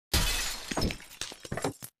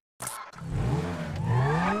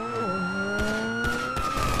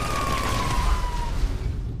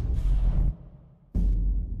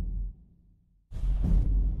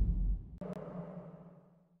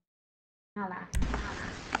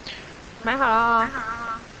买好了哦。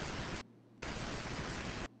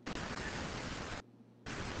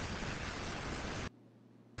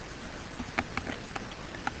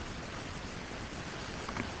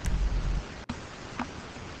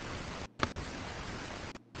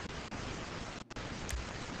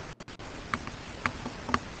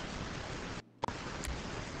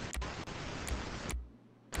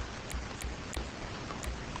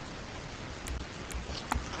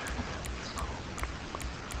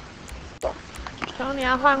兄，你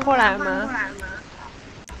要换过来吗？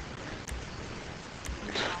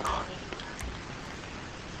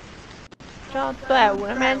就对，我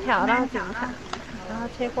那边调到警察，然后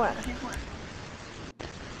切过来。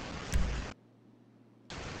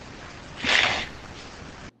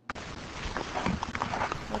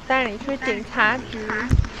我带你去警察局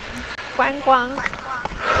观光。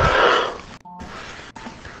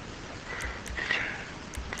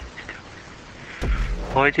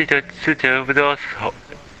我记得之前不知道好，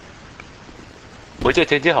我记得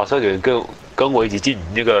曾经好像有人跟我一起进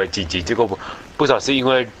那个警局，结果不少是因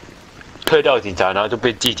为退掉警察，然后就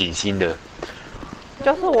被记警星的。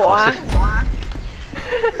就是我啊！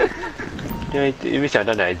因为想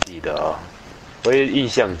到哪一集的哦，我也印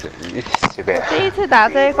象着，随便。第一次打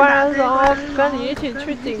这一关的时候，跟你一起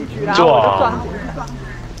去警局，然后我就撞警察。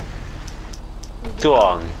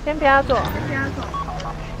撞。先不要做。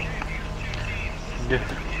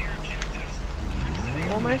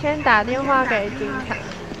我们先打电话给警察，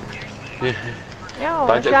因为我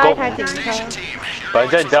们需要一台警车。反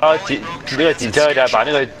正只要那个警车来把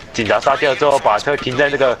那个警察杀掉之后，把车停在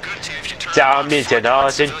那个家面前，然后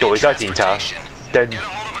先躲一下警察，等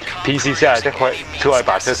平息下来再出来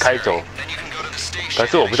把车开走。可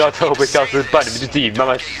是我不知道车会不会消失，不然你们就自己慢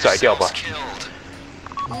慢甩掉吧。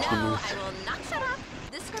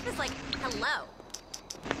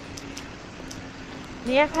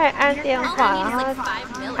你也可以按电话，然后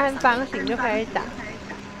按方形就可以打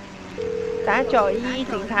911，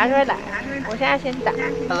警察就会来。我现在先打。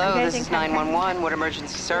Hello, this is 911. What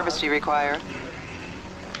emergency service do you require?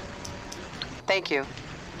 Thank you.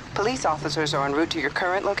 Police officers are en route to your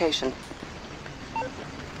current location.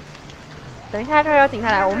 等一下就有警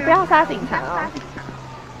察来，我们不要杀警察哦。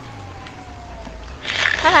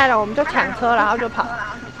他来了，我们就抢车，然后就跑。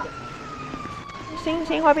星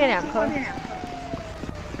星会变2颗。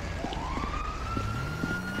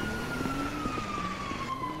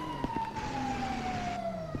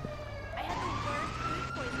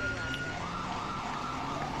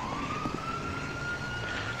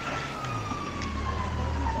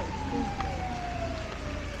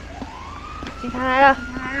警察来了，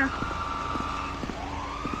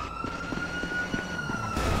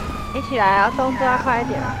一起来啊！动作要快一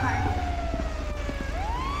点。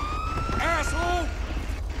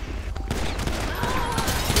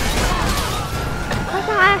快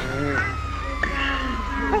上来！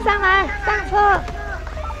快上来，上车！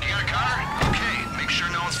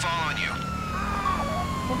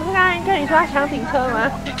我不是刚才跟你说要抢警车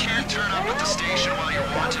吗？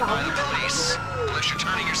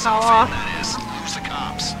好啊。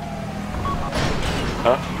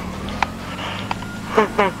啊？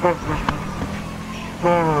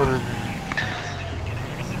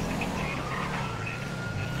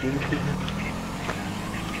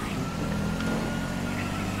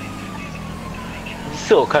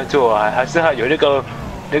是我看错啊，还是他有那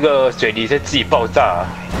个水泥在自己爆炸啊？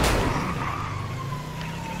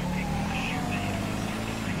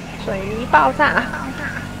水泥爆炸！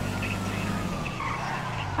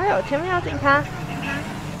哎呦，前面有警察！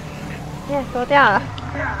耶，躲掉了。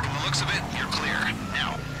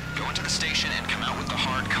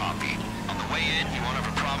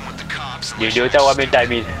你留在外面待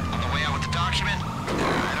命。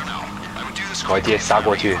我直接杀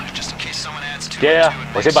过去。爹，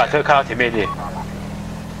我先把车开到前面一点。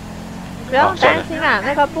不用担心啦，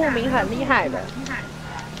那个不明很厉害的。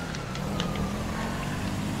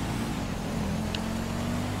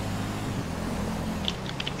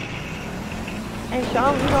哎，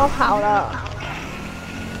熊，你怎么跑了？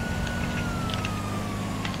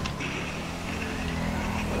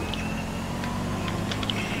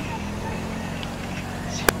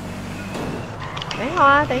没有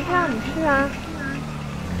啊，等一下你去啊。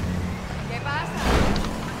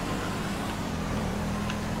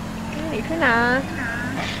你去哪？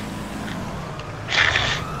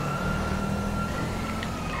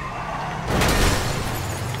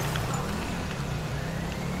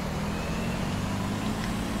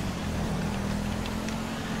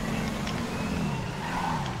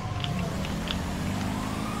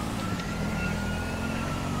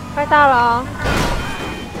快到了哦！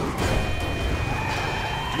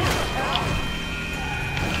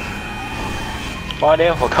哇，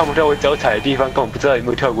连我看不到我脚踩的地方，根本不知道有没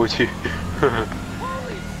有跳过去。呵呵。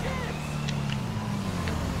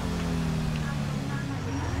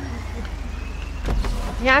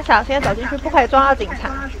你要小心走进去，不可以撞到警察，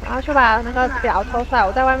然后去把那个表抽出来，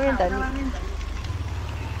我在外面等你。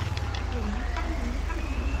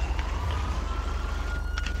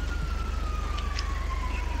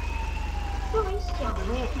就很小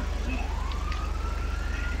哎。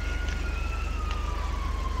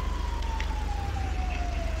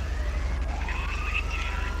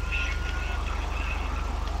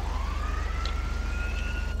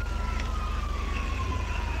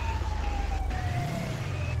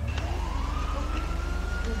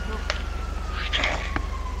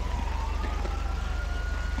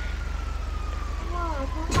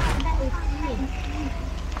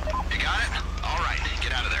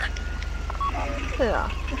是啊，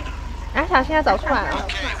然后小心要走出来了。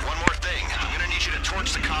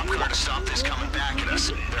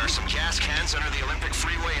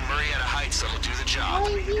我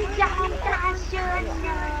已经讲大声了。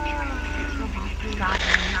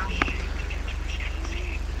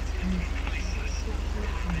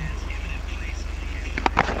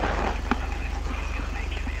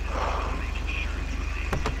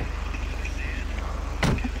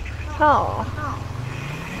哦。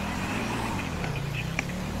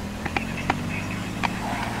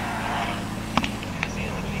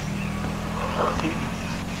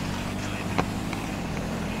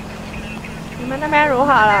你们那边如何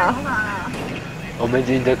了？我们已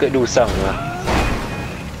经在路上了。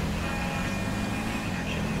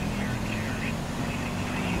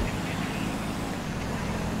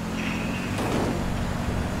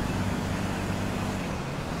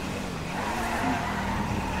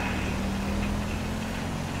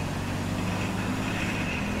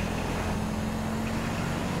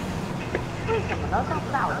为什么都上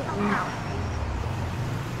不到我的音啊？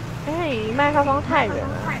因为你麦克风太远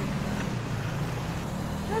了。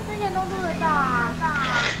那之前都录得到啊。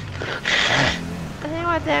但是因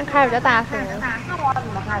为之前开比较大声。那我要怎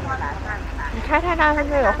么开比较大声？你开太大声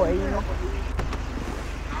就有回音。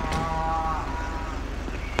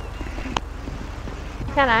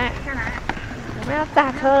下来，我们要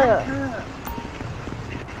炸车了。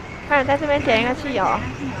快点在这边捡一个汽油。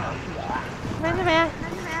这边。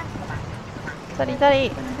这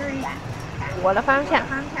里。我的方向。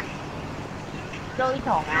就一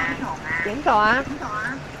桶啊。捡走啊。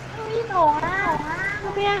就一桶啊。这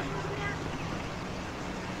边。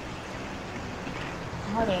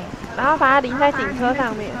然后把它淋在警车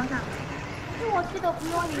上面。是我记得不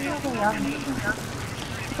用淋那个呀。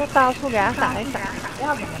就到处给它撒一撒。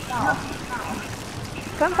要怎么倒？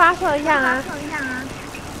跟发射一样啊。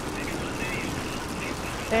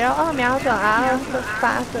L2瞄准，R2是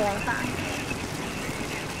发射。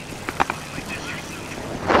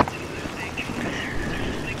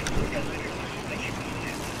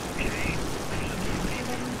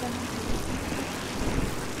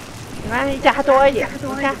没关系，加多一点，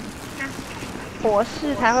你看，火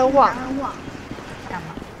势才会旺。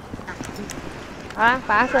好啦，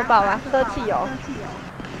把它射爆吧，射汽油。为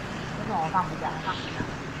什么我放不下？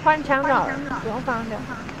换枪就好了，不用放掉。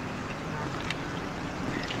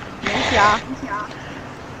连起啊！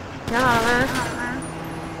想好了吗？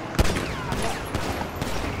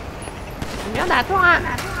你没有打中啊！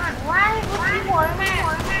喂，不熄火了吗？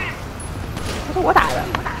不是我打的。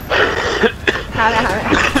好嘞。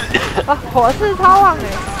哇，火势超旺哎！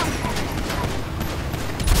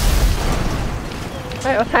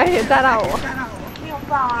哎呦，差一点炸到我。没有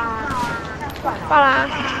爆啊！爆啦！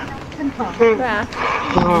对啊。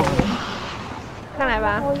上来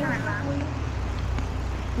吧。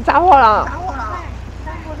你着火了？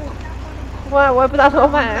我也不知道怎么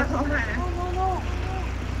办。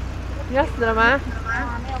你要死了吗？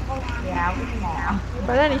没有够血啊！为什么啊？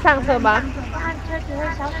反正你上车吧。车只会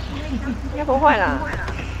消失。应该不会啦。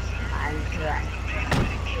烦死了。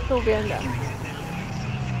路边的。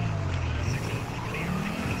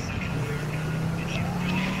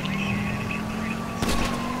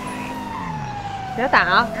不要打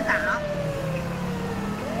啊！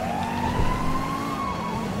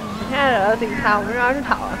你现在惹了警察，我们又要去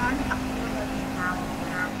逃了。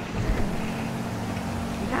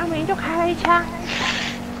警察明明就开了一枪。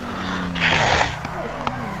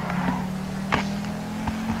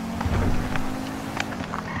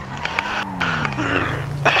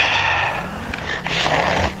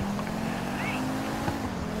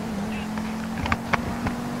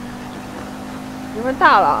你们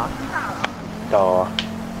到了？到啊。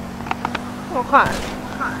这么快？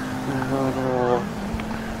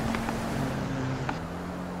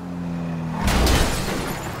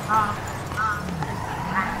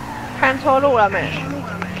看错路了没？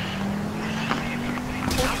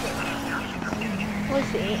不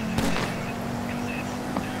行，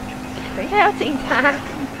等一下有警察。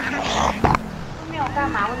没有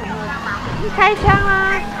干嘛？为什么会有警察？你开枪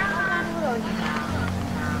啊！会有警察？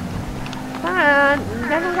当然啊，你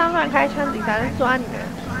在路上乱开枪，警察就抓你的。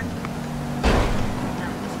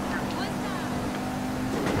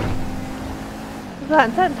不是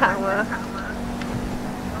很正常吗？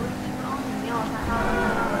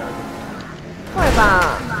会吧？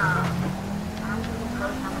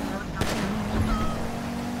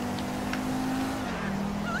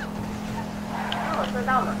我知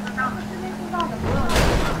道了，这边知道的不用。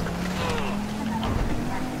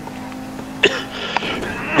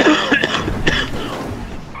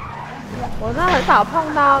我真的很少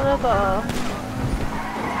碰到那个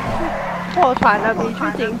破船的，比去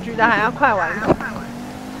警局的还要快完成。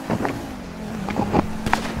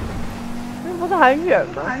因为不是很远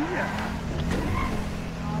吗？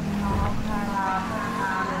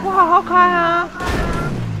我好好开啊！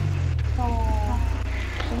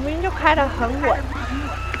我明明就开得很稳。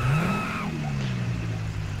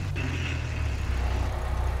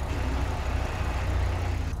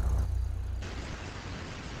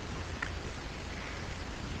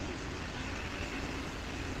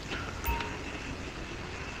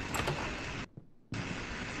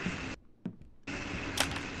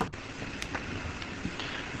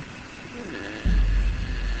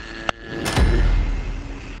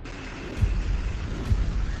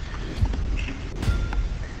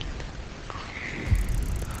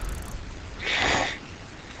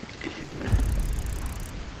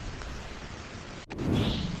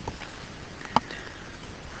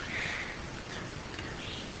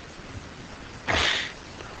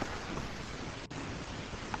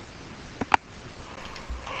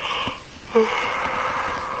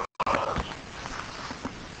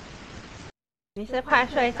你是快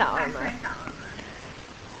睡着了吗？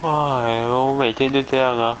哇，我每天就这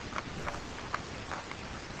样啊。